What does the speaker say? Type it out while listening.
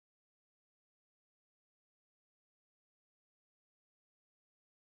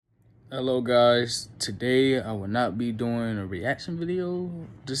Hello guys, today I will not be doing a reaction video.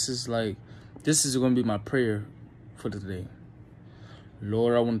 This is going to be my prayer for today.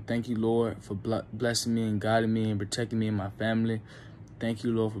 Lord, I want to thank you, Lord, for blessing me and guiding me and protecting me and my family. Thank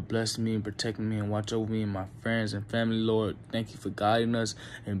you, Lord, for blessing me and protecting me and watch over me and my friends and family, Lord. Thank you for guiding us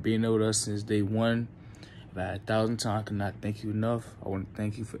and being with us since day one. If I had 1,000 times, I could not thank you enough. I want to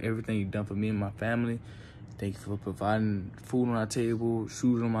thank you for everything you've done for me and my family. Thank you for providing food on our table,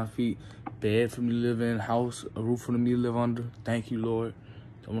 shoes on my feet, bed for me to live in, house, a roof for me to live under. Thank you, Lord.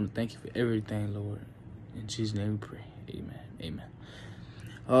 I want to thank you for everything, Lord. In Jesus' name we pray. Amen.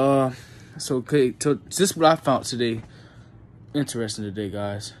 Amen. This is what I found today. Interesting today,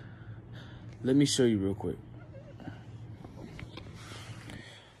 guys. Let me show you real quick.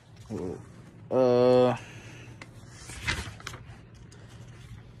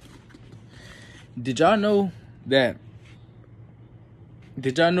 Did y'all know that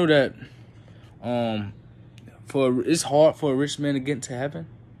it's hard for a rich man to get into heaven?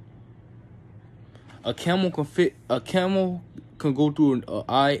 A camel can go through an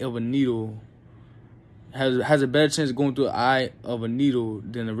eye of a needle, has a better chance of going through the eye of a needle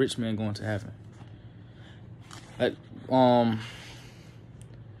than a rich man going to heaven. I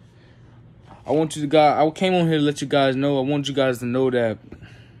came on here to let you guys know. I want you guys to know that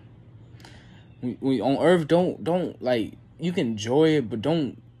we on earth, don't like, you can enjoy it, but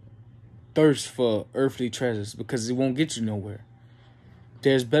don't thirst for earthly treasures, because it won't get you nowhere.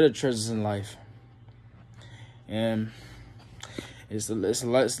 There's better treasures in life, and it's a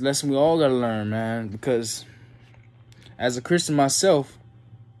lesson we all gotta learn, man. Because as a Christian myself,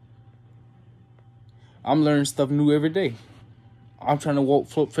 I'm learning stuff new every day. I'm trying to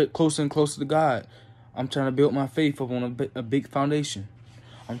walk closer and closer to God. I'm trying to build my faith up on a big foundation.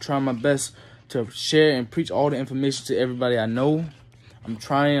 I'm trying my best to share and preach all the information to everybody I know. I'm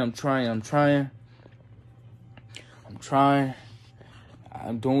trying. I'm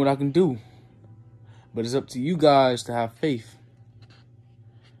doing what I can do. But it's up to you guys to have faith.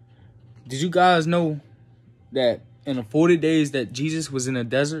 Did you guys know that in the 40 days that Jesus was in the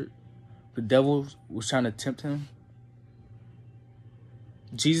desert, the devil was trying to tempt him?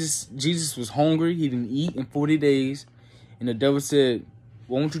 Jesus was hungry. He didn't eat in 40 days. And the devil said,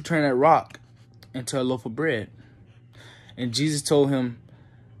 "Why don't you turn that rock into a loaf of bread?" And Jesus told him,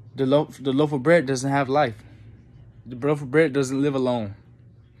 the loaf of bread doesn't have life. The loaf of bread doesn't live alone.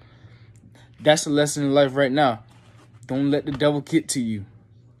 That's a lesson in life right now. Don't let the devil get to you.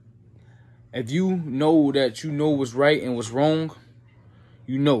 If you know that you know what's right and what's wrong,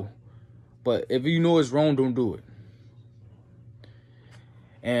 you know. But if you know it's wrong, don't do it.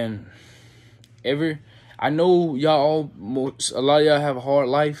 And I know a lot of y'all have a hard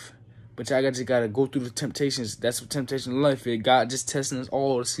life, but y'all just gotta go through the temptations. That's what temptation in life is. God just testing us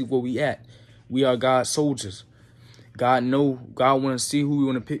all to see where we at. We are God's soldiers. God want to see who we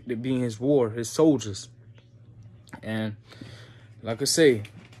want to pick to be in His war, His soldiers. And like I say,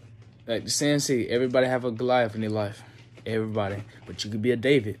 like the saying say, everybody have a Goliath in their life. Everybody. But you could be a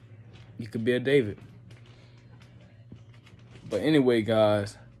David. You could be a David. But anyway,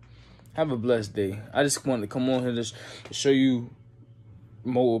 guys, have a blessed day. I just wanted to come on here to show you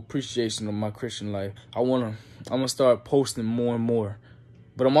more appreciation of my Christian life. I'm gonna start posting more and more.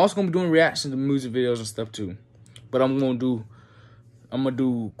 But I'm also gonna be doing reactions to music videos and stuff too. But I'm gonna do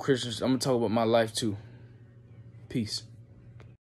Christians. I'm gonna talk about my life too. Peace.